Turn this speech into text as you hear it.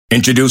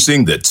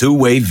Introducing the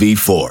Two-Way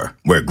V4,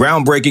 where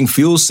groundbreaking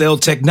fuel cell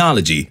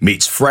technology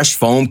meets fresh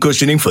foam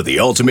cushioning for the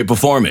ultimate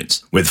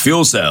performance. With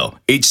Fuel Cell,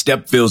 each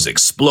step feels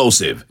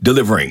explosive,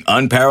 delivering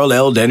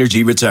unparalleled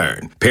energy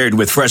return. Paired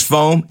with fresh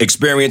foam,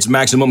 experience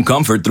maximum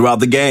comfort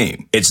throughout the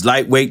game. Its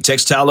lightweight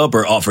textile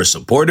upper offers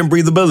support and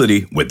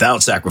breathability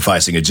without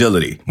sacrificing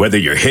agility. Whether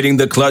you're hitting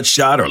the clutch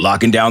shot or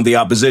locking down the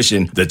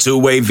opposition, the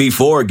Two-Way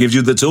V4 gives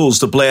you the tools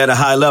to play at a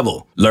high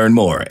level. Learn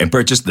more and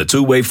purchase the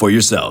Two-Way for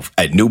yourself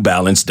at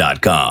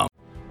newbalance.com.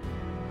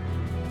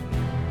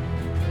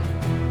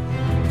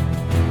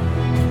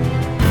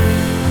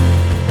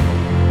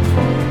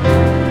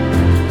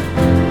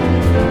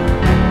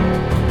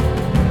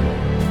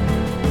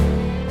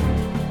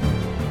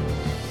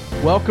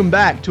 Welcome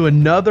back to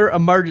another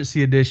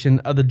emergency edition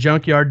of the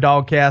Junkyard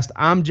Dogcast.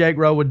 I'm Jake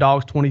Rowe with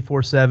Dogs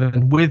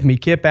 24/7. With me,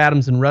 Kip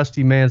Adams and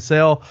Rusty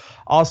Mansell,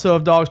 also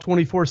of Dogs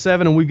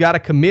 24/7. And we've got a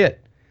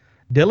commit.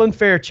 Dylan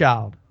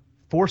Fairchild,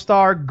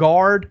 4-star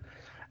guard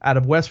out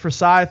of West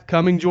Forsyth,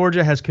 Cumming,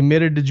 Georgia, has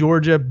committed to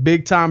Georgia.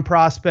 Big-time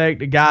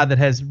prospect, a guy that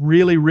has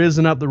really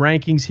risen up the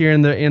rankings here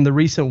in the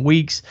recent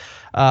weeks.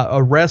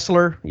 A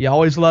wrestler. You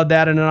always love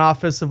that in an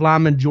offensive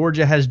lineman.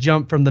 Georgia has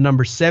jumped from the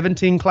number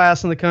 17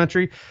 class in the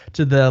country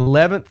to the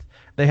 11th.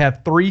 They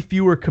have 3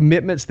 fewer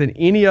commitments than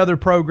any other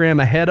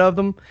program ahead of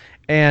them.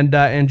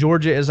 And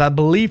Georgia is, I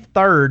believe,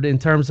 3rd in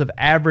terms of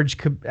average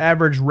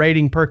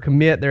rating per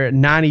commit. They're at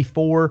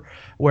 94,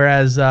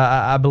 whereas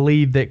I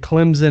believe that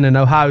Clemson and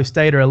Ohio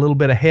State are a little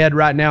bit ahead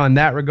right now in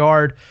that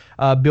regard,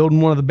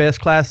 building one of the best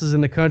classes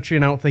in the country,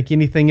 and I don't think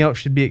anything else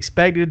should be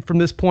expected from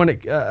this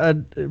point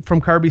from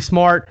Kirby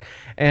Smart.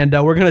 And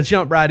we're going to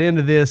jump right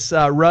into this.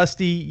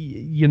 Rusty,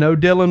 you know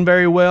Dylan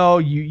very well.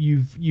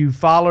 You've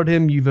followed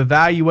him. You've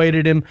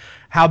evaluated him.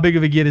 How big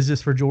of a get is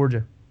this for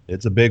Georgia?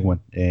 It's a big one.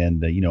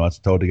 And, I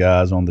told the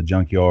guys on the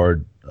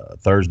Junkyard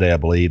Thursday, I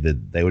believe,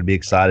 that they would be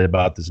excited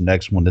about this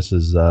next one. This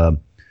is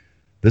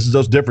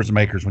those difference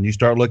makers. When you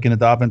start looking at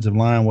the offensive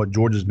line, what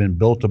Georgia's been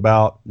built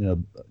about,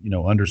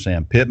 under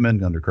Sam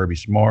Pittman, under Kirby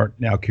Smart,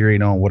 now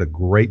carrying on. What a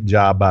great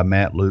job by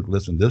Matt Luke.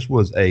 Listen, this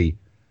was a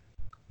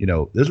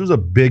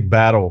big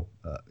battle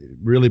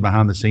really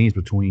behind the scenes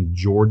between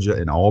Georgia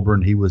and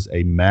Auburn. He was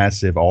a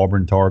massive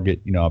Auburn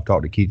target. I've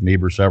talked to Keith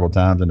Niebuhr several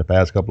times in the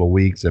past couple of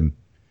weeks, and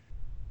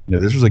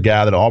this was a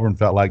guy that Auburn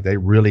felt like they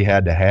really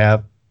had to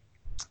have,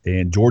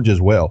 and Georgia as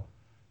well.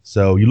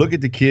 So you look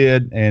at the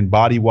kid, and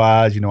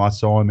body-wise, I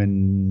saw him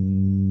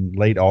in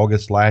late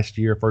August last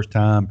year, first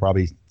time,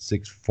 probably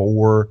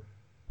 6'4",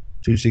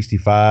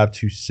 265,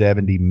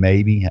 270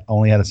 maybe.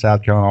 Only had a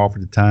South Carolina offer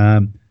at the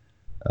time.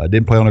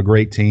 Didn't play on a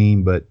great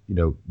team, but,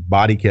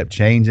 body kept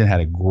changing,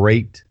 had a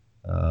great,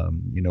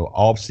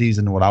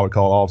 off-season, what I would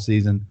call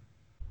off-season.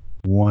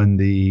 Won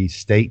the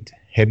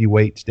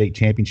heavyweight state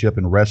championship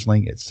in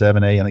wrestling at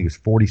 7A. I think it's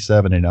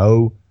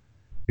 47-0.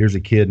 Here's a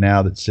kid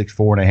now that's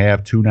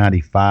 6'4.5",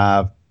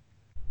 295.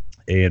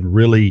 And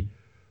really,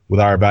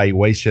 with our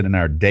evaluation and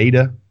our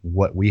data,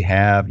 what we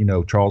have,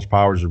 Charles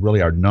Powers is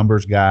really our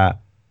numbers guy.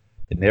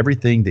 And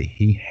everything that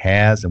he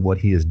has and what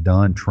he has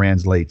done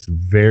translates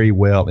very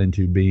well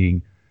into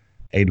being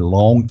a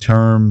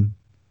long-term,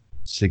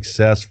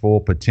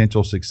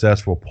 potential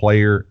successful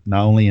player,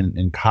 not only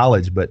in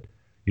college, but,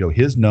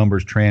 his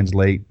numbers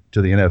translate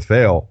to the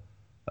NFL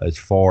as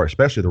far,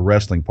 especially the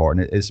wrestling part.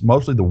 And it's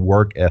mostly the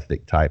work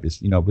ethic type. It's,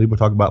 people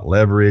talk about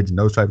leverage and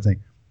those types of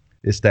things.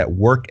 It's that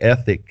work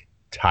ethic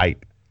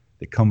type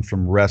that comes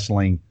from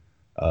wrestling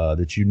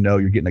that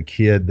you're getting a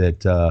kid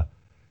that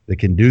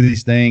can do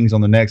these things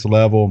on the next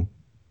level.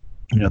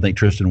 I think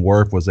Tristan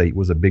Wirth was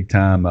a big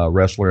time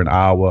wrestler in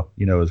Iowa,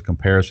 as a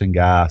comparison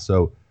guy.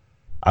 So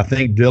I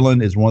think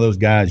Dylan is one of those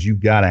guys you've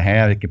got to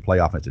have. He can play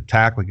offensive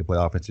tackle, he can play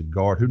offensive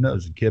guard. Who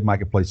knows? The kid might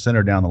can play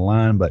center down the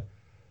line, but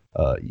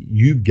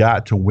you've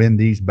got to win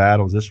these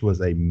battles. This was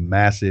a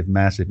massive.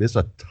 It's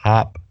a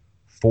top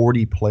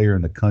 40 player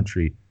in the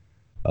country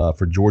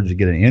for Georgia to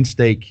get an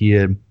in-state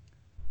kid,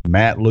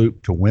 Matt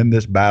Luke, to win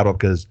this battle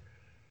because,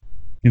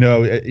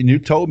 and you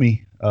told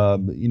me,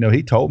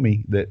 he told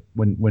me that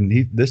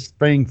when this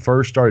thing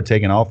first started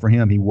taking off for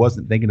him, he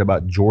wasn't thinking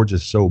about Georgia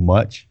so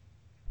much.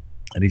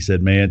 And he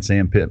said, man,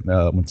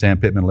 when Sam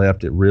Pittman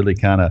left, it really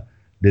kind of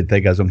did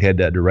think I was going to head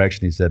that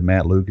direction. He said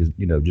Matt Luke is,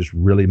 just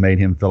really made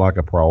him feel like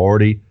a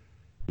priority.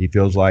 He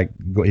feels like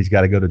he's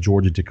got to go to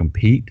Georgia to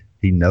compete.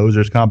 He knows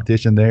there's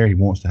competition there. He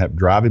wants to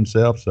drive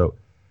himself. So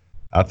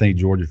I think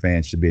Georgia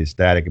fans should be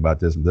ecstatic about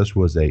this. And this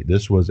was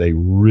a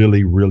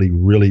really, really,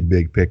 really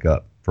big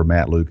pickup for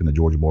Matt Luke and the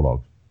Georgia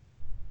Bulldogs.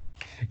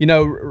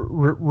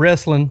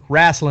 Wrestling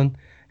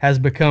has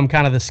become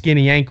kind of the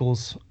skinny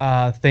ankles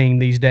thing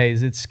these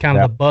days. It's kind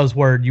of the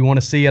buzzword. You want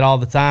to see it all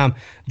the time.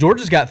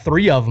 Georgia's got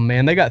 3 of them,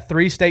 man. They got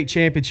 3 state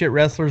championship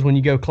wrestlers when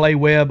you go Clay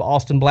Webb,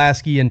 Austin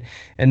Blasky,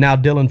 and now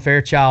Dylan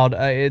Fairchild.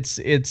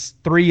 It's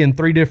 3 in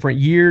 3 different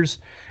years.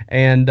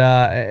 And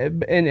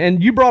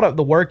you brought up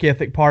the work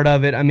ethic part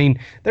of it. I mean,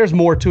 there's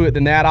more to it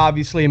than that,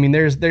 obviously. I mean,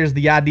 there's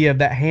the idea of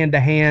that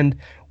hand-to-hand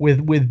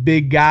with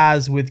big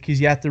guys, because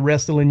you have to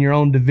wrestle in your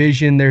own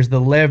division. There's the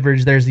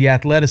leverage, there's the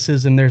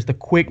athleticism, there's the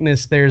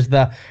quickness, there's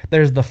the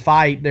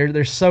fight.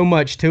 There's so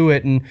much to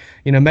it, and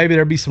maybe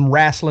there'll be some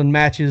wrestling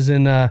matches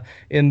in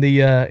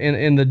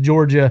the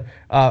Georgia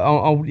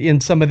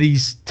in some of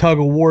these tug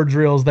of war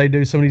drills they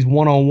do, some of these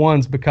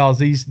one-on-ones, because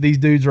these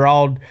dudes are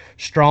all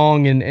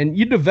strong, and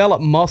you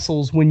develop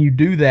muscles when you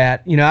do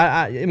that.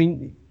 I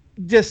mean,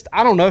 just,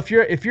 I don't know, if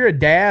you're a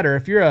dad or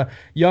if you're a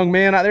young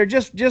man out there,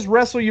 just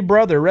wrestle your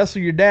brother,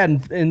 wrestle your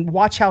dad, and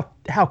watch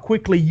how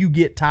quickly you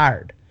get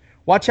tired.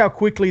 Watch how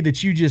quickly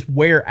that you just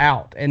wear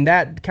out. And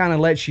that kind of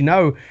lets you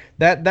know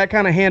that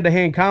kind of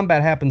hand-to-hand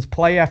combat happens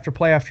play after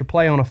play after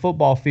play on a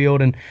football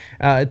field. And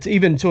it's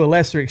even to a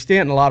lesser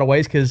extent in a lot of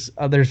ways, because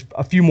there's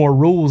a few more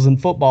rules in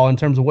football in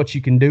terms of what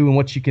you can do and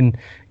what you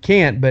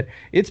can't. But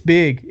it's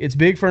big. It's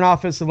big for an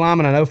offensive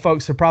lineman. I know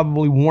folks are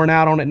probably worn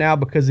out on it now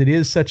because it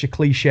is such a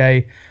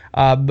cliche,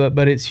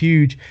 but it's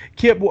huge.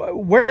 Kip,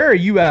 where are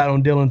you at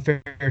on Dylan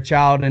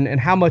Fairchild, and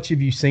how much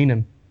have you seen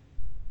him?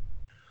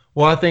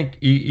 Well, I think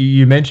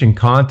you mentioned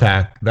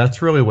contact. That's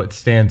really what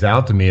stands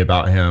out to me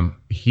about him.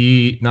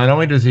 He not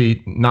only does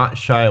he not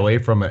shy away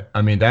from it.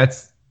 I mean,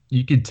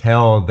 you could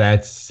tell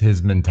that's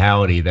his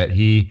mentality, that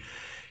he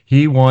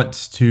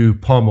wants to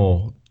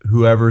pummel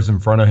whoever's in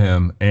front of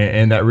him,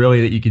 and that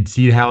you could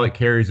see how it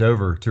carries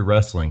over to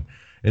wrestling.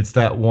 It's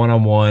that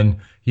one-on-one.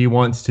 He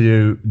wants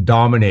to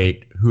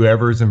dominate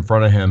whoever's in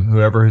front of him,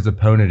 whoever his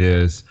opponent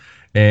is,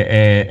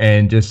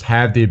 and just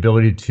have the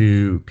ability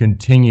to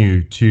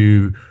continue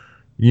to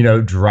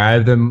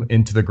drive them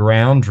into the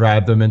ground,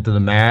 drive them into the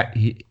mat.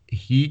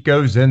 He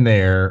goes in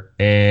there,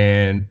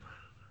 and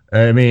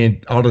I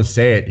mean, I'll just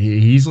say it.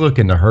 He's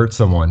looking to hurt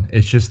someone.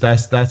 It's just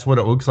that's what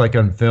it looks like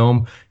on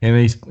film. And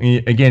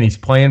he's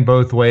playing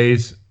both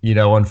ways.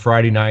 On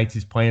Friday nights,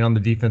 he's playing on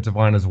the defensive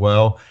line as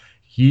well.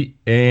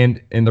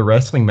 And in the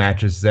wrestling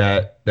matches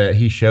that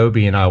he showed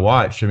me and I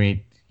watched, I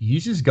mean,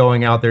 he's just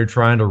going out there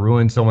trying to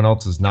ruin someone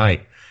else's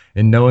night.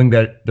 And knowing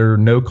that there are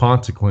no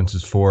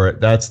consequences for it,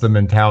 that's the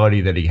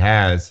mentality that he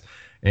has.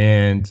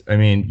 And, I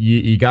mean,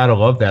 you got to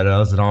love that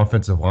as an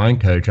offensive line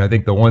coach. I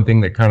think the one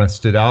thing that kind of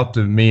stood out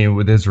to me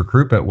with his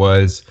recruitment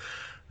was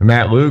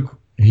Matt Luke.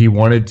 He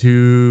wanted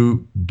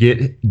to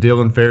get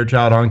Dylan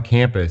Fairchild on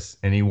campus,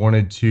 and he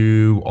wanted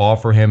to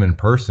offer him in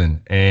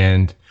person.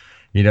 And,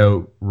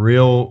 it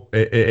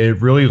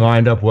really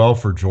lined up well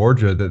for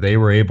Georgia that they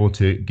were able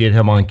to get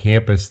him on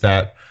campus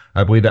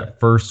I believe that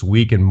first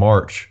week in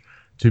March,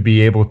 to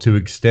be able to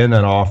extend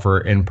that offer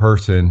in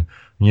person,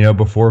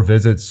 before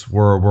visits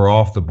were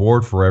off the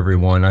board for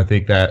everyone. I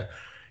think that,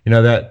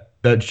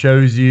 that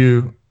shows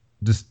you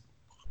just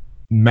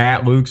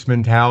Matt Luke's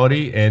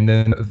mentality. And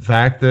then the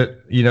fact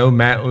that,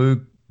 Matt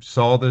Luke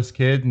saw this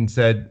kid and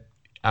said,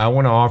 I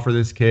want to offer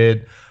this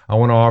kid, I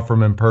want to offer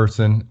him in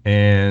person.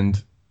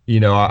 And,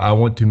 I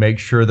want to make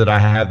sure that I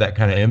have that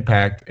kind of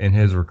impact in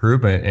his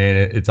recruitment. And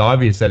it's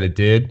obvious that it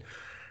did.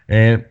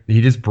 And he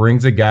just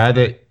brings a guy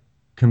that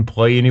can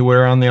play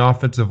anywhere on the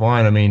offensive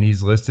line. I mean,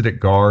 he's listed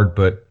at guard,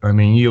 but I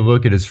mean, you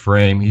look at his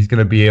frame, he's going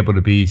to be able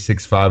to be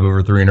 6'5",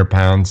 over 300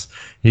 pounds.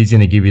 He's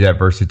going to give you that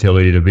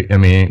versatility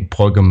to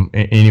plug him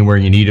anywhere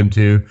you need him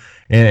to.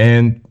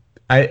 And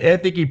I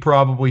think he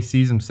probably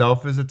sees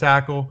himself as a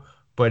tackle,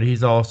 but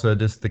he's also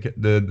just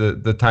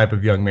the type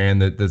of young man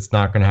that's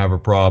not going to have a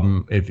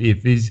problem. If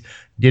he's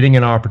getting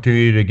an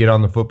opportunity to get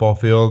on the football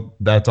field,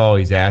 that's all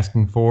he's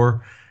asking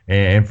for.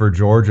 And for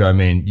Georgia, I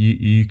mean,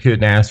 you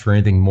couldn't ask for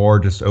anything more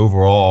just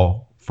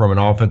overall from an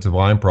offensive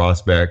line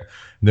prospect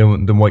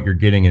than what you're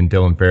getting in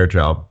Dylan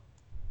Fairchild.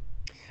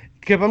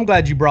 Kip, I'm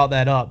glad you brought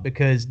that up,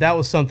 because that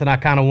was something I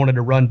kind of wanted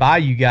to run by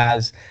you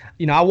guys.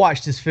 I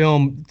watched this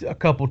film 2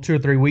 or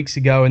 3 weeks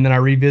ago, and then I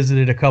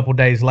revisited a couple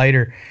days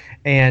later.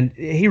 And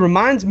he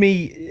reminds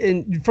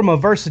me, from a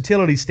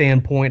versatility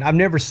standpoint, I've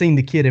never seen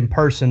the kid in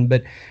person,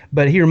 but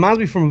he reminds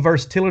me from a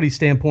versatility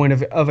standpoint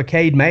of a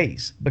Cade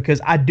Mays,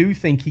 because I do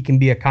think he can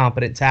be a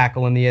competent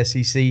tackle in the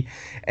SEC.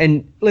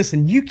 And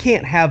listen, you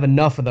can't have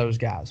enough of those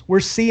guys. We're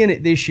seeing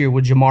it this year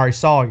with Jamari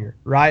Sawyer,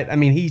 right? I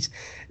mean,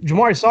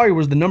 Jamari Sawyer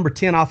was the number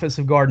 10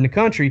 offensive guard in the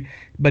country,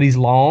 but he's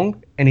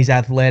long and he's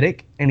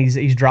athletic and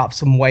he's dropped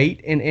some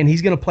weight, and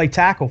he's going to play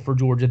tackle for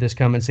Georgia this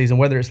coming season,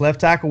 whether it's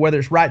left tackle, whether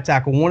it's right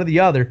tackle, one or the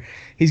other,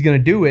 he's going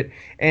to do it.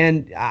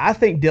 And I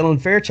think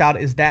Dylan Fairchild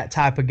is that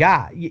type of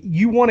guy.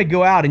 You want to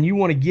go out and you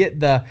want to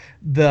get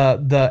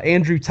the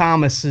Andrew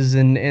Thomases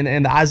and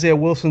the Isaiah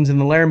Wilsons and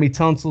the Laramie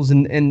Tunsels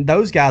and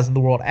those guys of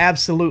the world.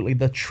 Absolutely.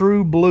 The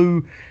true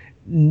blue,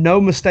 no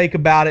mistake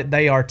about it,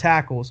 they are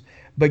tackles.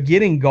 But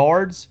getting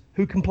guards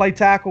who can play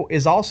tackle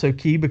is also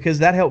key, because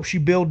that helps you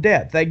build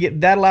depth.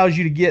 That allows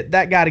you to get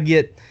that guy to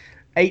get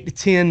 8 to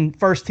 10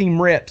 first-team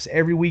reps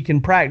every week in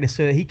practice,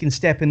 so that he can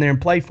step in there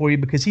and play for you,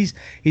 because he's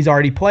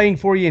already playing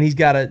for you and he's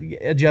got to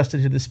adjust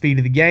to the speed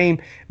of the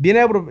game. Being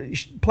able to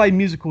play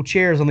musical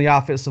chairs on the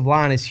offensive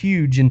line is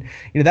huge, and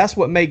that's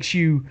what makes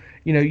you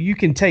you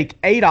can take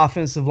 8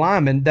 offensive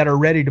linemen that are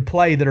ready to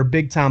play, that are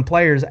big-time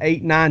players,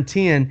 8, 9,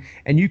 10,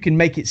 and you can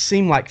make it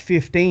seem like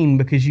 15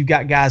 because you've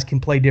got guys can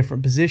play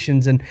different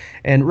positions.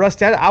 And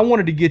Rusty, I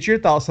wanted to get your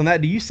thoughts on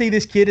that. Do you see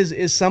this kid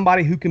as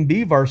somebody who can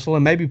be versatile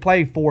and maybe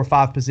play 4 or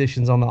 5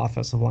 positions on the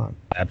offensive line?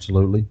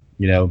 Absolutely.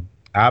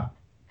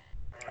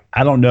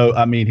 I don't know.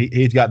 I mean,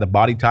 he's got the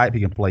body type. He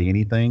can play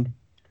anything.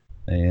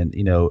 And,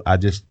 I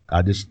just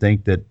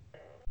think that,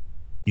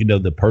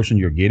 the person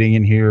you're getting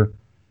in here,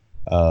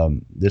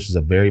 this is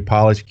a very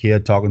polished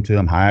kid. Talking to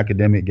him, high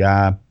academic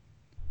guy.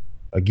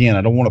 Again,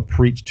 I don't want to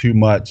preach too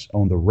much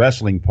on the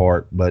wrestling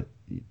part, but,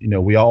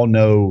 we all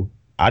know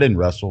I didn't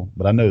wrestle,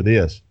 but I know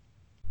this.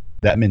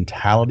 That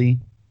mentality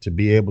to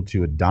be able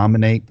to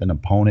dominate an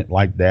opponent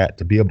like that,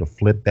 to be able to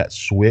flip that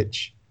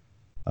switch,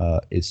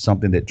 is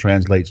something that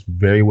translates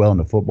very well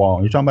into football.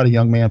 And you're talking about a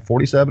young man,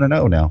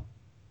 47-0 now.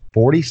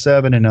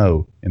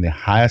 47-0 in the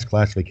highest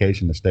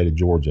classification in the state of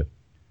Georgia.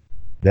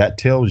 That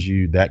tells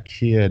you that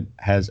kid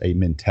has a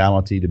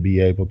mentality to be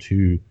able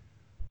to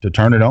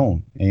turn it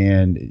on.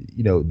 And,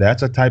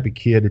 that's a type of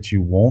kid that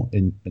you want.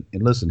 And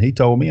listen, he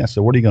told me, I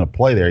said, what are you going to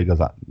play there? He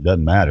goes, it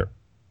doesn't matter.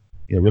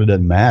 It really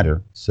doesn't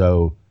matter.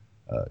 So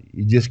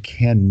you just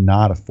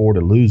cannot afford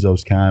to lose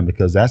those kind,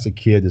 because that's a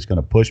kid that's going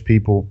to push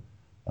people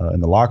in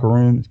the locker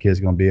room. This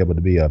kid's going to be able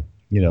to be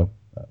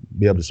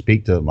be able to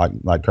speak to,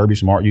 like Kirby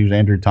Smart used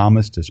Andrew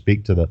Thomas to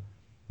speak to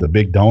the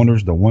big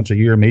donors, the once a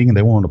year meeting.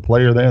 They wanted a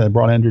player there. They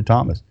brought Andrew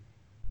Thomas.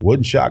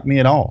 Wouldn't shock me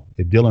at all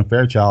if Dylan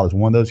Fairchild is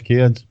one of those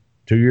kids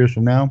 2 years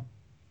from now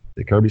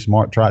that Kirby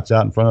Smart trots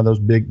out in front of those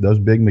big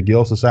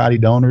McGill Society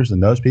donors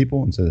and those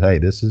people and says, hey,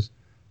 this is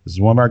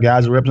one of our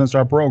guys that represents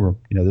our program.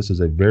 This is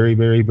a very,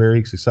 very,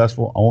 very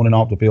successful on and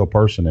off the field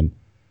person, and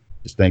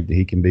just think that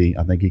he can be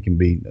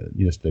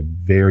just a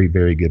very,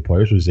 very good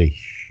player. This was a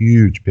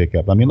huge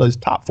pickup. I mean, look, it's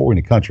top 4 in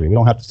the country. We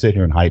don't have to sit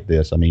here and hype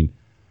this. I mean,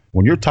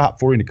 when you're top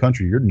 4 in the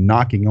country, you're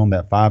knocking on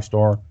that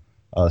 5-star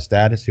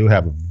status. He'll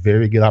have a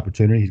very good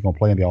opportunity. He's going to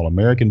play in the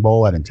All-American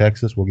Bowl out in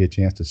Texas. We'll get a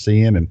chance to see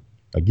him. And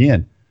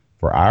again,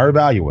 for our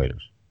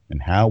evaluators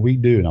and how we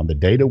do, and on the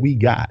data we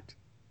got,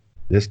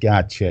 this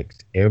guy checks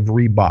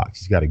every box.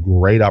 He's got a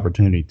great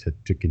opportunity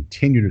to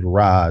continue to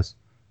rise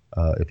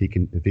if he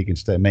can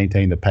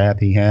maintain the path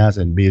he has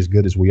and be as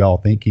good as we all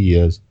think he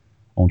is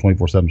on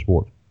 24/7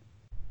 Sports.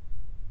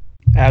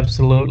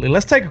 Absolutely.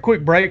 Let's take a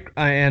quick break,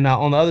 and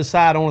on the other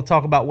side, I want to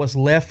talk about what's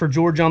left for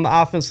Georgia on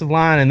the offensive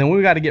line, and then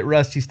we've got to get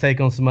Rusty's take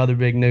on some other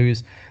big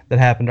news that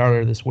happened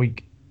earlier this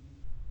week.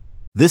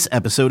 This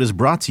episode is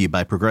brought to you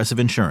by Progressive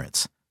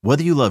Insurance.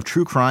 Whether you love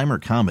true crime or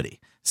comedy,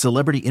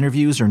 celebrity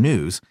interviews or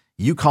news,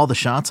 you call the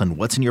shots on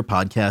what's in your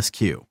podcast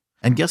queue.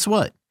 And guess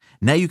what?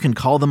 Now you can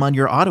call them on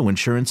your auto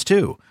insurance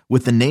too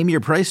with the Name Your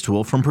Price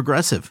tool from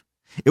Progressive.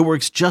 It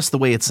works just the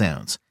way it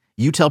sounds.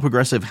 You tell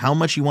Progressive how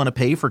much you want to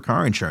pay for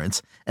car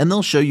insurance, and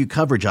they'll show you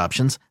coverage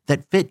options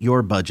that fit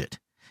your budget.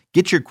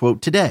 Get your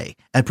quote today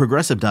at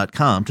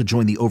Progressive.com to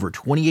join the over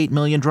 28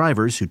 million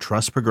drivers who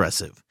trust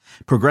Progressive.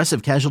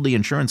 Progressive Casualty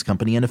Insurance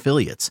Company and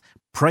Affiliates.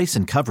 Price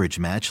and coverage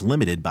match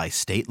limited by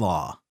state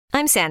law.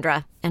 I'm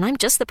Sandra, and I'm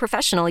just the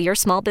professional your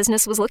small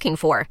business was looking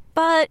for.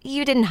 But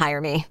you didn't hire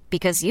me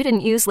because you didn't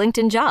use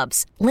LinkedIn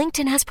Jobs.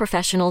 LinkedIn has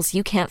professionals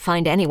you can't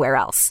find anywhere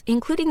else,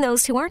 including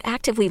those who aren't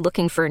actively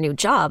looking for a new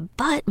job,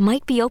 but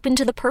might be open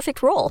to the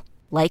perfect role,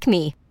 like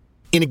me.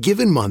 In a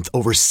given month,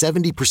 over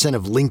 70%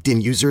 of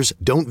LinkedIn users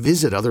don't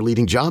visit other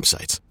leading job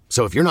sites.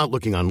 So if you're not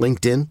looking on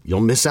LinkedIn,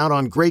 you'll miss out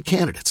on great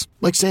candidates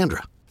like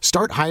Sandra.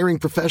 Start hiring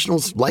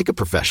professionals like a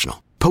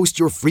professional. Post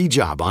your free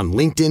job on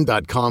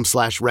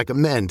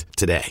linkedin.com/recommend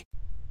today.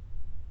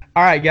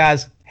 All right,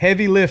 guys,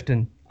 heavy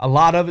lifting. A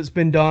lot of it's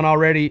been done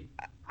already.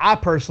 I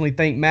personally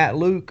think Matt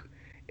Luke,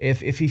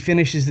 if he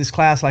finishes this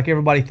class like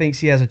everybody thinks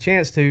he has a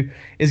chance to,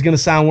 is going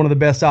to sign one of the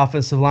best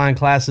offensive line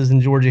classes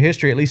in Georgia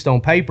history, at least on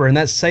paper. And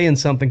that's saying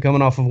something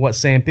coming off of what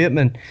Sam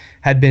Pittman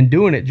had been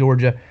doing at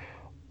Georgia.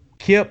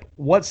 Kip,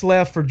 what's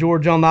left for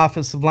Georgia on the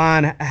offensive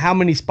line? How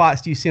many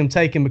spots do you see him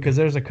taking? Because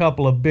there's a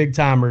couple of big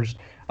timers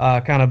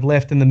kind of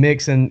left in the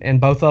mix, and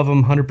both of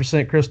them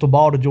 100% crystal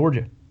ball to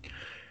Georgia.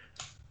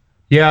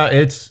 Yeah,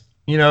 it's,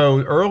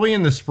 early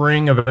in the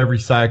spring of every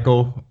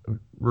cycle,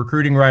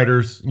 recruiting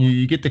writers,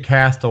 you get to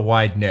cast a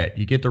wide net.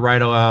 You get to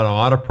write out a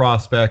lot of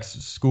prospects.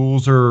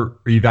 Schools are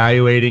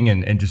evaluating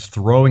and just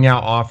throwing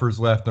out offers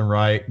left and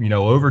right,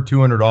 over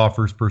 200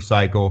 offers per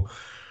cycle.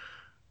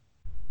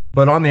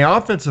 But on the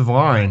offensive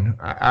line,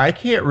 I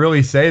can't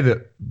really say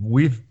that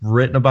we've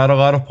written about a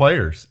lot of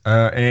players.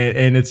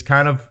 And it's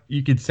kind of,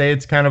 you could say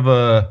it's kind of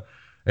a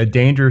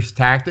dangerous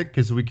tactic,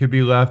 because we could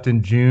be left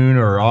in June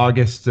or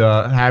August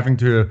having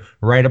to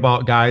write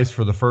about guys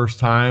for the first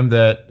time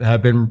that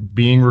have been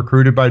being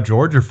recruited by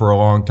Georgia for a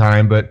long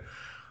time. But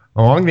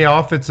along the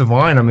offensive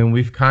line, I mean,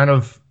 we've kind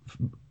of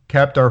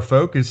kept our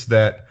focus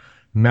that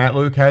Matt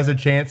Luke has a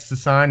chance to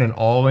sign an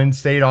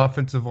all-in-state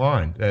offensive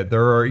line.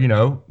 There are,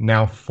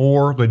 now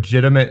 4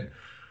 legitimate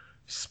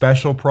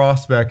special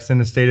prospects in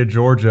the state of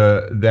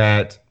Georgia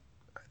that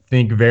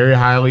think very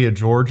highly of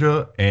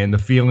Georgia, and the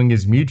feeling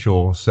is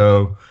mutual.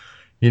 So,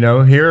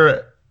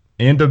 here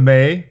end of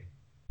May,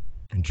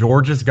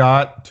 Georgia's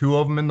got two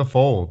of them in the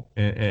fold,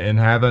 and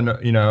having,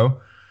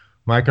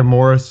 Micah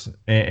Morris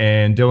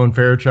and Dylan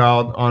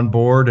Fairchild on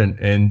board,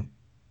 and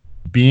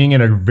being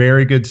in a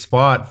very good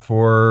spot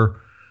for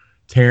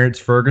Terrence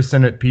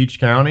Ferguson at Peach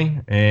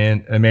County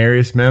and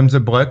Amarius Mims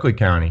at Bleckley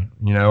County.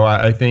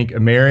 I think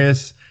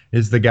Amarius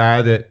is the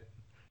guy that,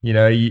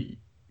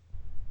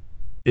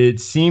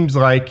 it seems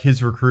like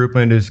his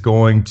recruitment is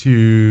going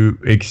to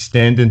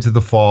extend into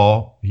the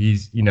fall. He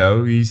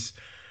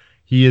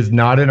is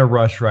not in a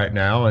rush right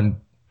now. And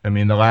I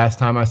mean, the last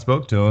time I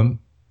spoke to him,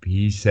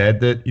 he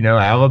said that,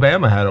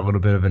 Alabama had a little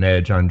bit of an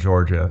edge on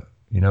Georgia,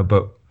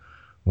 but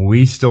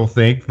we still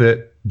think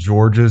that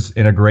Georgia's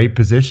in a great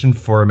position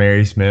for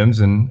Amarius Mims,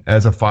 and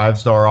as a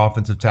 5-star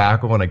offensive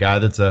tackle and a guy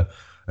that's a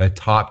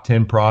top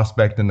 10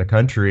 prospect in the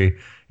country,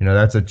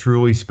 that's a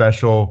truly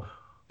special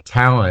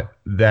talent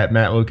that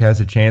Matt Luke has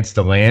a chance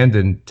to land.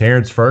 And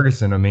Terrence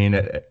Ferguson, I mean,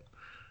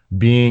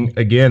 being,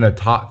 again, a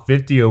top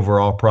 50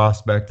 overall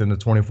prospect in the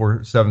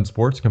 24/7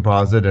 Sports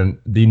Composite and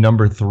the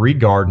number 3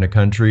 guard in the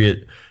country at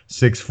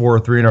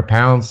 6'4", 300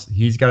 pounds,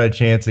 he's got a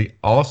chance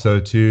also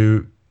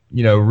to,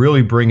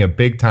 really bring a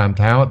big-time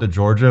talent to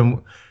Georgia.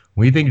 And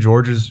we think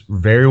Georgia's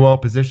very well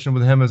positioned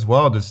with him as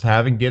well. Just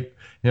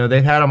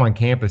they've had him on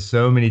campus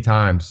so many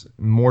times,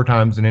 more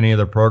times than any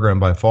other program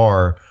by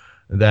far,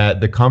 that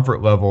the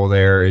comfort level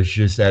there is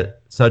just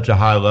at such a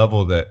high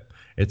level that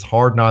it's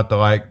hard not to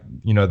like,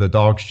 the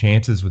Dogs'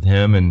 chances with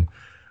him. And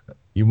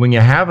when you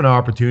have an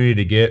opportunity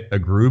to get a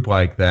group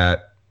like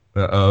that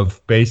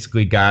of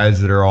basically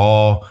guys that are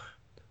all,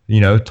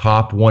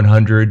 top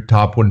 100,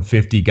 top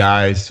 150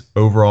 guys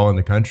overall in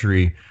the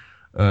country,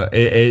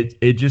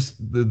 it just,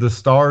 the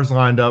stars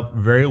lined up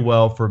very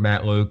well for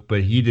Matt Luke,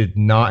 but he did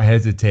not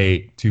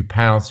hesitate to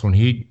pounce when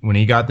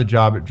he got the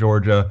job at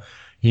Georgia.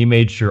 He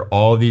made sure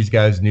all of these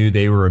guys knew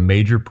they were a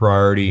major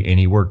priority, and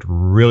he worked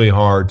really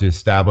hard to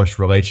establish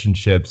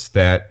relationships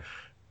that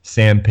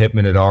Sam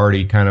Pittman had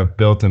already kind of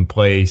built in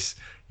place.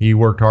 He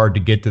worked hard to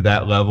get to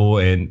that level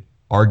and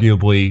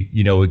arguably,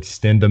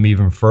 extend them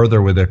even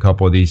further with a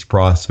couple of these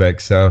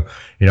prospects. So,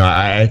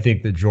 I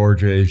think that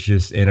Georgia is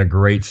just in a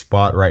great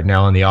spot right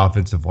now on the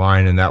offensive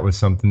line. And that was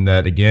something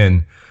that,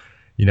 again,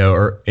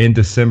 in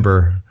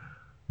December,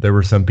 there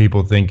were some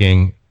people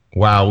thinking,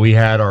 wow, we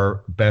had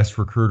our best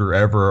recruiter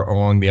ever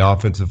along the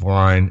offensive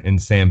line in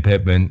Sam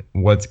Pittman.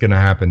 What's going to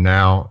happen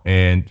now?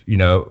 And,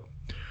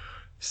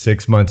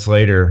 6 months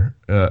later,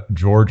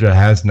 Georgia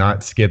has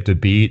not skipped a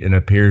beat and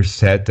appears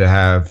set to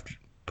have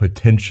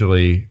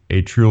potentially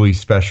a truly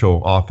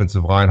special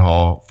offensive line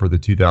haul for the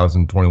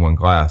 2021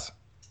 class.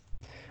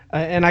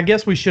 And I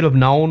guess we should have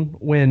known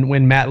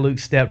when Matt Luke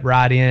stepped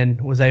right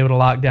in, was able to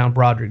lock down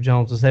Broderick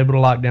Jones, was able to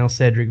lock down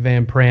Cedric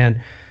Van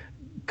Pran,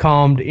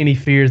 calmed any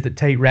fears that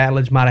Tate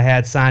Ratledge might have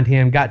had, signed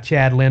him, got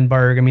Chad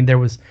Lindbergh. I mean,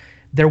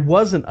 there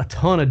wasn't a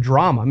ton of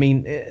drama. I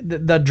mean,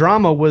 the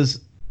drama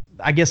was,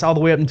 I guess, all the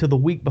way up until the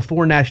week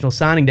before National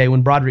Signing Day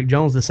when Broderick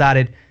Jones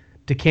decided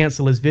to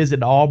cancel his visit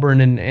to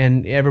Auburn,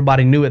 and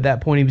everybody knew at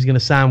that point he was going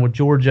to sign with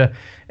Georgia.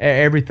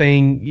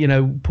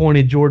 Everything,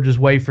 pointed Georgia's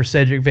way for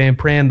Cedric Van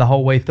Pran the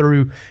whole way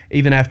through,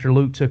 even after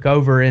Luke took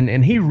over.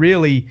 And he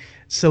really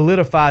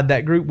solidified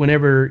that group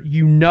whenever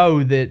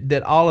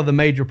that all of the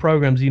major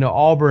programs,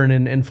 Auburn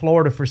and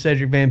Florida for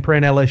Cedric Van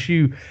Pran,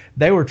 LSU,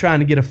 they were trying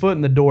to get a foot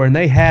in the door, and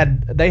they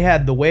had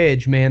the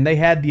wedge, man. They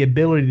had the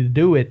ability to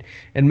do it,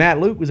 and Matt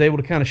Luke was able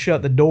to kind of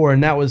shut the door,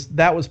 and that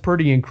was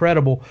pretty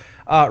incredible.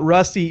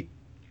 Rusty,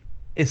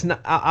 it's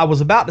not, I was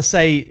about to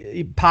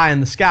say pie in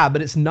the sky,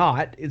 but it's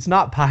not. It's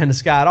not pie in the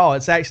sky at all.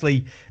 There's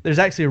actually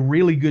a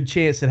really good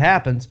chance it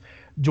happens.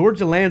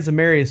 Georgia lands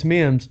Amarius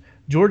Mims.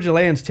 Georgia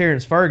lands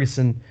Terrence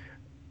Ferguson.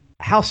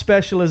 How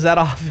special is that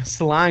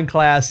offensive line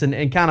class? And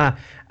kind of,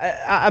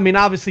 I mean,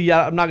 obviously,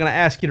 I'm not going to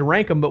ask you to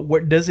rank them, but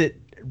what does it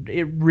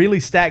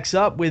really stacks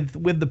up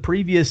with the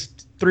previous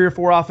 3 or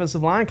 4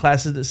 offensive line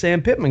classes that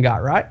Sam Pittman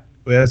got, right?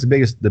 Well, that's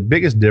the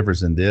biggest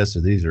difference in this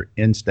is these are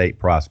in-state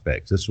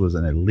prospects. This was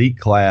an elite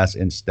class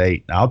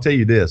in-state. Now, I'll tell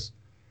you this.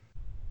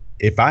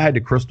 If I had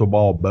to crystal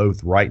ball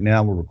both right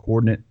now, we're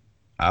recording it,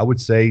 I would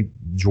say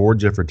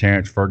Georgia for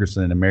Terrence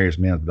Ferguson and Amarius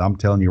Mims. But I'm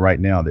telling you right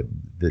now that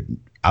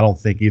I don't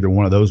think either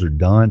one of those are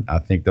done. I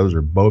think those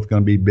are both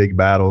going to be big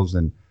battles.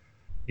 And,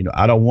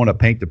 I don't want to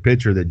paint the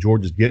picture that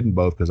Georgia's getting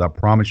both, because I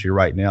promise you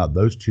right now,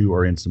 those two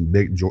are in some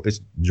big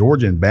 –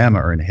 Georgia and Bama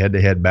are in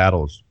head-to-head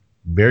battles,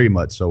 very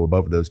much so with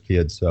both of those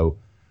kids. So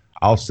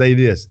I'll say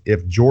this.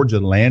 If Georgia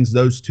lands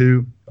those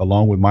two,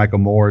 along with Michael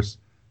Morris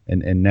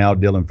and now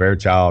Dylan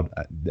Fairchild,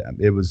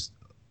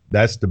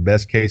 that's the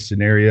best-case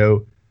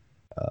scenario.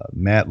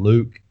 Matt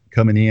Luke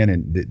coming in,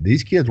 and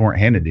these kids weren't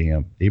handed to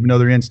him, even though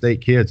they're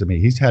in-state kids. I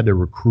mean, he's had to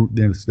recruit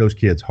those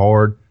kids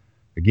hard.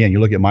 Again, you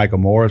look at Michael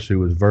Morris, who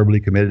was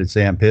verbally committed to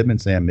Sam Pittman.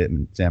 Sam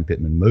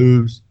Pittman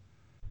moves.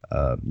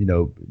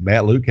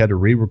 Matt Luke had to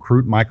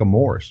re-recruit Michael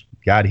Morris,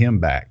 got him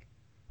back.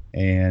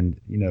 And,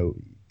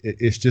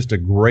 it's just a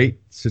great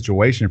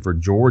situation for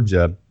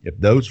Georgia if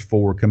those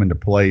 4 come into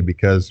play,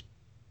 because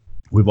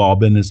we've all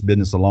been in this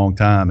business a long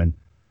time. And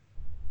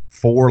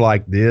 4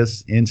 like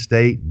this in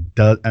state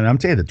does, and I'm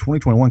telling you, the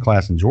 2021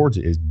 class in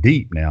Georgia is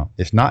deep now.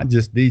 It's not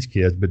just these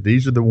kids, but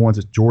these are the ones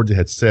that Georgia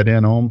had set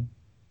in on.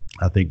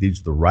 I think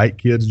these are the right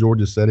kids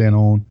Georgia set in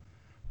on,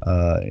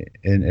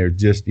 and they're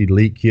just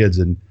elite kids.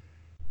 And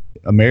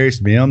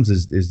Amarius Mims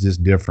is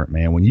just different,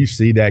 man. When you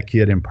see that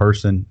kid in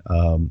person,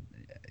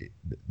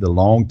 the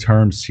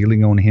long-term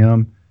ceiling on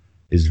him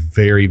is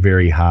very,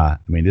 very high.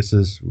 I mean,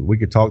 we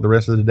could talk the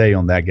rest of the day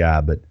on that guy,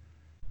 but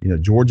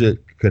Georgia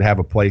could have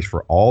a place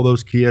for all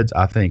those kids.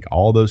 I think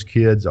all those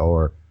kids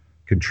are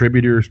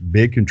contributors,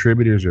 big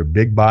contributors, or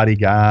big body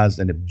guys.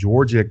 And if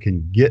Georgia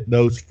can get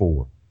those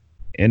 4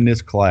 in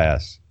this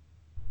class,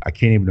 I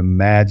can't even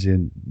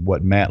imagine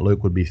what Matt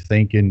Luke would be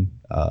thinking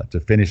to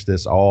finish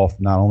this off,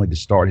 not only to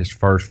start his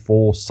first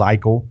full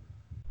cycle,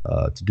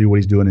 to do what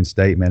he's doing in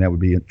state. Man, that would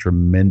be a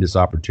tremendous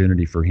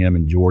opportunity for him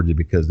in Georgia,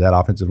 because that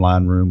offensive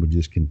line room would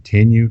just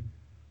continue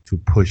to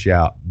push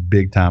out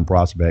big-time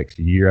prospects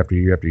year after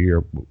year after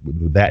year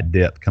with that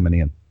depth coming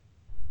in.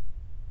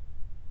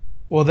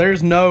 Well,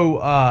 there's no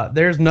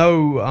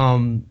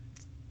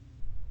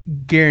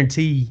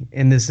guarantee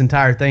in this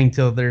entire thing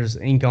till there's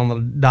ink on the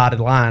dotted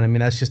line. I mean,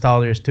 that's just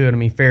all there is to it. I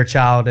mean,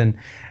 Fairchild and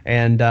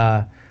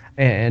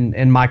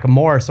Micah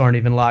Morris aren't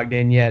even locked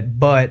in yet.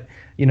 But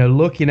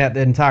looking at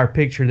the entire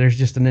picture, there's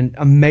just an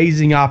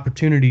amazing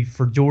opportunity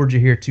for Georgia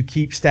here to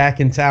keep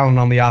stacking talent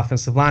on the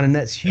offensive line, and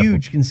that's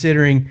huge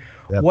considering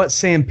what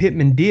Sam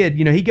Pittman did.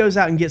 He goes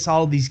out and gets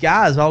all of these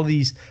guys, all of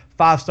these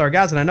 5-star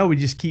guys, and I know we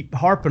just keep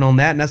harping on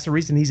that, and that's the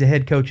reason he's a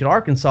head coach at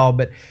Arkansas.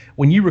 But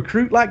when you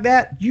recruit like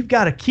that, you've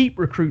got to keep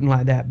recruiting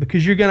like that,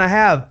 because you're going to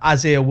have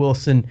Isaiah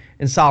Wilson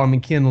and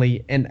Solomon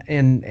Kinley and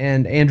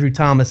Andrew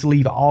Thomas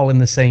leave all in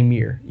the same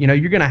year.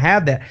 You're going to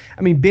have that.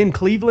 I mean, Ben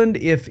Cleveland,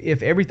 if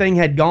everything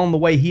had gone the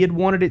way he had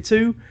wanted it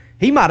to,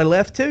 he might have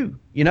left too.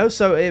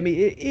 So I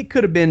mean, it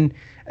could have been.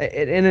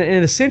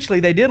 And essentially,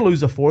 they did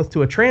lose a 4th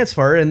to a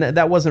transfer, and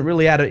that wasn't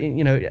really out of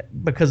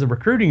because of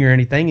recruiting or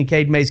anything. And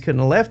Cade Mays couldn't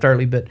have left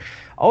early, but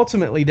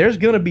ultimately, there's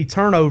going to be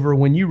turnover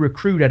when you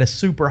recruit at a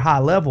super high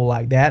level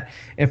like that.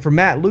 And for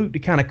Matt Luke to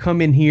kind of come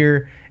in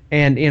here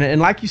and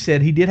like you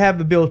said, he did have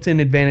the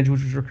built-in advantage,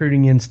 which was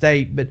recruiting in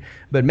state. But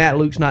Matt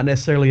Luke's not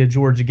necessarily a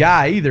Georgia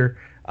guy either.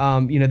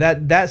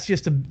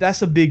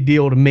 That's a big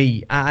deal to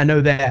me. I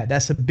know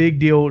that's a big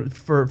deal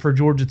for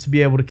Georgia to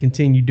be able to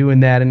continue doing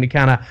that and to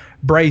kind of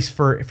brace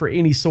for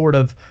any sort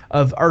of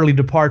early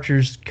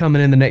departures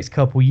coming in the next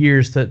couple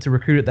years to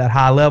recruit at that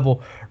high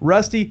level.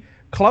 Rusty,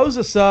 close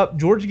us up.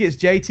 Georgia gets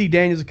JT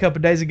Daniels a couple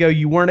of days ago.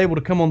 You weren't able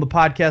to come on the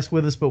podcast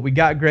with us, but we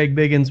got Greg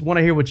Biggins. Want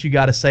to hear what you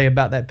got to say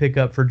about that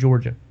pickup for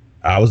Georgia.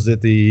 I was at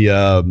the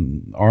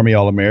Army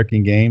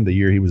All-American game the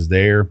year he was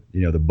there.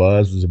 The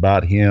buzz was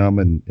about him,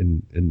 and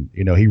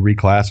he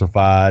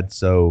reclassified.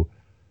 So,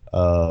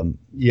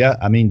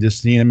 I mean,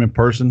 just seeing him in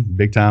person,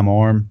 big-time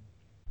arm,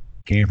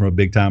 came from a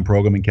big-time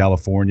program in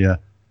California.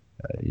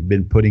 He's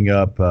been putting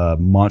up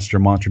monster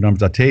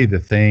numbers. I'll tell you the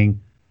thing,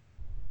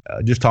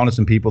 just talking to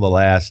some people the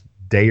last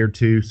day or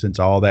two since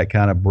all that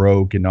kind of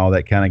broke and all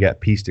that kind of got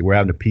pieced. We're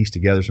having to piece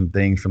together some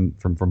things from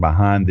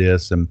behind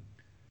this, and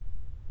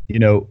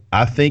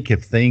I think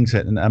if things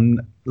had, and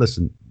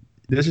listen,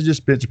 this is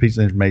just bits of piece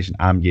of information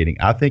I'm getting.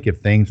 I think if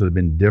things would have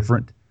been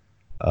different,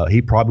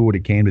 he probably would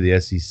have came to the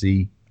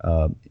SEC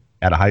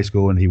at a high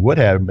school, and he would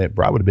have, it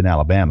probably would have been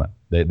Alabama.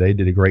 They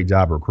did a great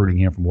job of recruiting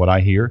him from what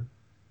I hear.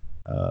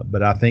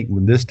 But I think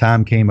when this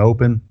time came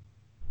open,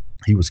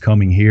 he was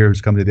coming here, he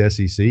was coming to the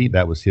SEC.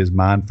 That was his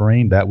mind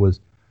frame. That was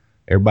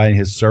everybody in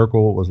his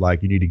circle was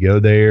like, you need to go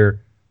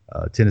there.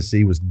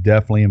 Tennessee was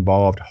definitely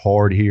involved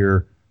hard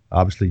here.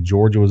 Obviously,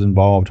 Georgia was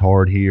involved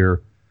hard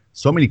here.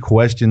 So many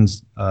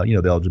questions.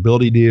 The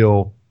eligibility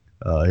deal.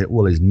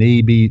 Will his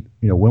knee be?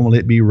 When will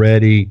it be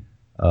ready?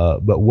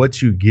 But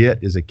what you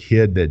get is a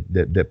kid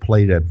that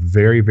played at a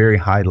very, very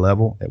high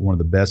level at one of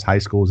the best high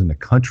schools in the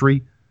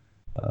country.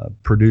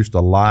 Produced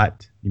a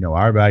lot.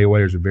 Our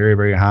evaluators are very,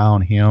 very high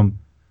on him.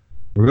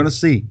 We're going to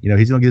see.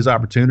 He's going to get his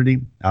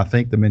opportunity. I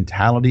think the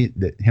mentality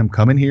that him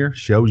coming here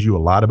shows you a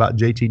lot about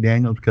JT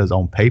Daniels, because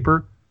on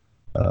paper,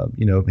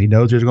 he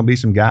knows there's going to be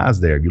some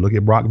guys there. If you look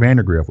at Brock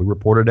Vandergriff, we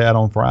reported that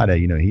on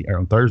Friday.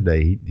 On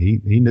Thursday, he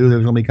knew there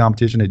was going to be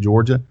competition at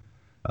Georgia.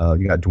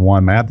 You got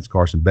Juwan Mathis,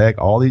 Carson Beck,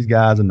 all these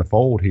guys in the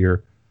fold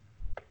here.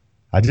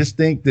 I just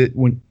think that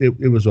when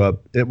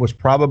it was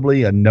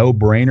probably a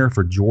no-brainer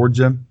for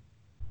Georgia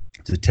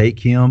to take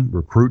him,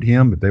 recruit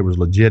him if there was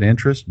legit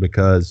interest,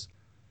 because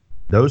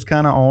those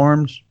kind of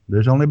arms,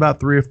 there's only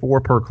about 3 or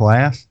 4 per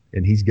class,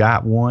 and he's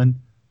got one.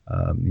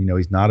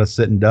 He's not a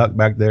sitting duck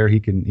back there. He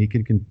can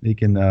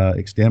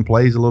extend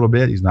plays a little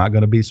bit. He's not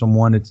going to be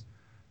someone that's,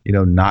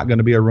 not going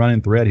to be a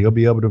running threat. He'll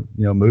be able to,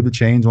 move the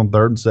chains on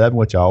 3rd and 7,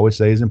 which I always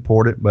say is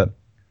important. But,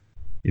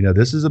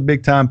 this is a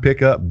big time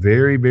pickup.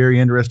 Very, very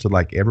interested,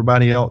 like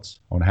everybody else,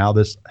 on how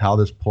this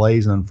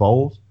plays and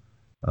unfolds.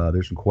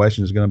 There's some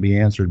questions going to be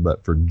answered,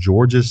 but for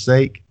Georgia's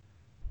sake,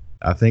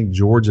 I think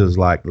Georgia's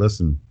like,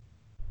 listen,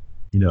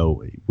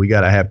 we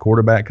got to have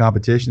quarterback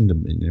competition,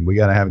 and we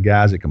got to have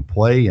guys that can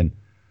play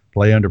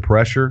under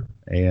pressure,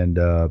 And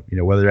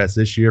whether that's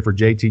this year for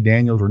JT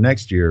Daniels or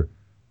next year,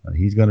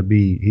 he's going to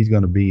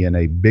be in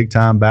a big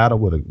time battle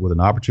with an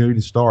opportunity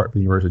to start for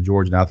the University of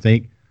Georgia. And I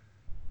think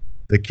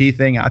the key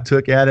thing I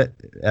took out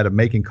of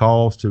making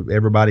calls to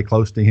everybody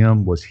close to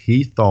him was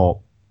he thought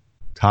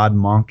Todd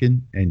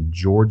Monken and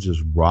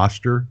Georgia's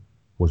roster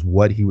was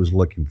what he was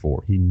looking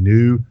for. He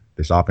knew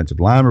this offensive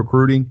line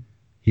recruiting.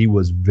 He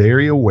was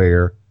very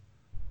aware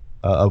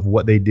of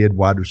what they did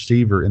wide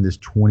receiver in this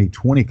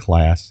 2020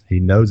 class. He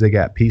knows they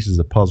got pieces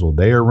of puzzle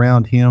there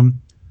around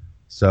him.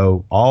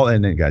 So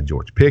and then got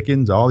George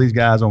Pickens, all these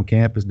guys on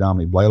campus,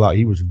 Dominic Blaylock.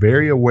 He was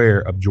very aware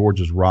of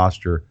Georgia's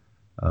roster.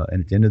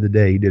 And at the end of the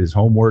day, he did his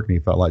homework, and he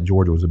felt like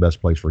Georgia was the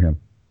best place for him.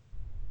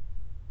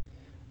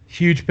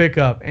 Huge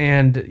pickup.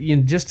 And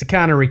just to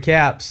kind of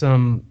recap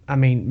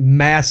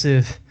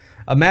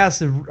a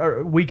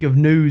massive week of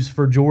news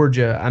for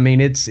Georgia. I mean,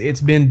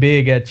 it's been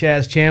big.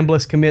 Chaz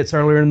Chambliss commits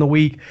earlier in the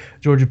week.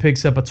 Georgia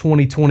picks up a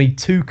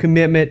 2022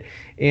 commitment.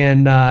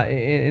 And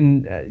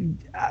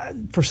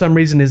for some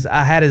reason,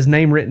 I had his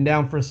name written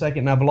down for a second,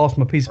 and I've lost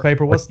my piece of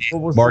paper. What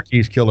was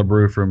Marquise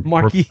Killebrew from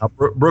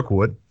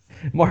Brookwood.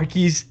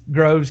 Marquise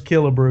Groves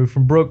Killebrew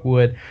from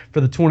Brookwood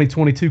for the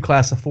 2022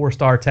 class of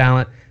 4-star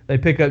talent. They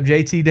pick up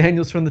JT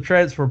Daniels from the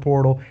transfer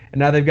portal, and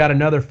now they've got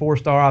another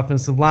 4-star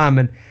offensive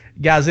lineman.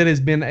 Guys, it has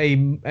been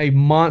a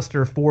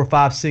monster 4,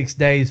 5, 6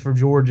 days for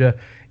Georgia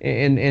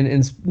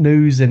in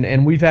news,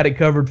 and we've had it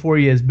covered for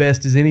you as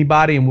best as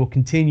anybody, and we'll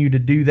continue to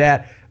do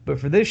that. But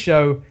for this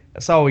show,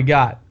 that's all we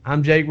got.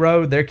 I'm Jake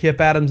Rowe. They're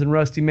Kip Adams and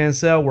Rusty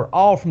Mansell. We're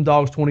all from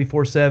Dogs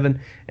 24/7,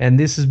 and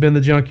this has been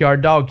the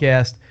Junkyard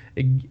Dogcast.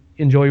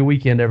 Enjoy your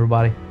weekend,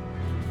 everybody.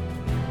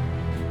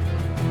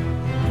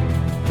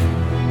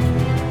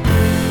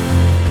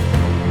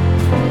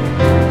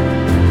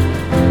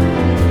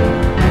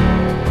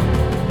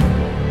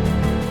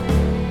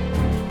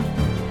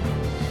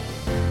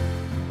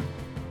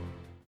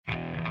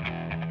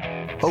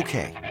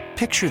 Okay,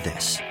 picture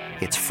this.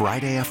 It's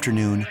Friday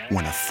afternoon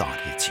when a thought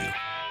hits you.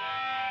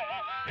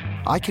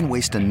 I can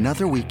waste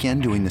another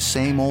weekend doing the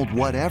same old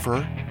whatever,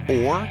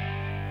 or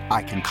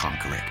I can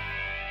conquer it.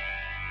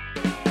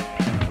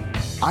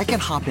 I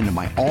can hop into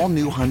my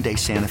all-new Hyundai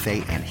Santa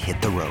Fe and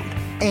hit the road.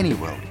 Any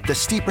road. The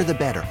steeper, the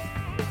better.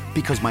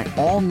 Because my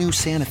all-new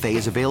Santa Fe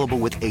is available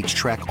with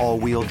H-Track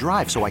all-wheel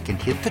drive, so I can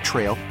hit the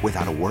trail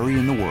without a worry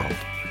in the world.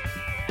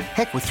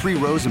 Heck, with 3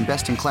 rows and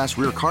best-in-class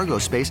rear cargo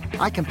space,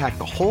 I can pack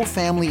the whole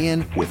family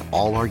in with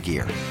all our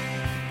gear.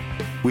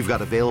 We've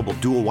got available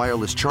dual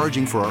wireless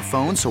charging for our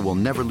phones, so we'll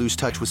never lose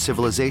touch with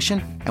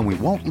civilization, and we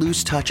won't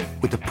lose touch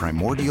with the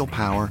primordial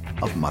power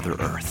of Mother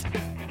Earth.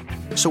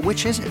 So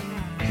which is it?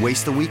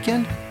 Waste the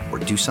weekend or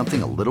do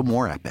something a little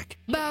more epic?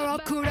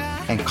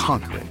 And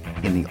conquer it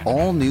in the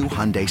all-new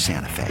Hyundai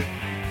Santa Fe.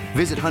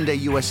 Visit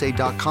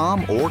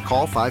HyundaiUSA.com or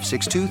call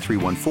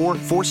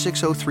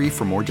 562-314-4603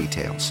 for more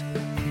details.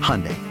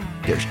 Hyundai,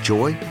 there's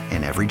joy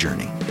in every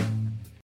journey.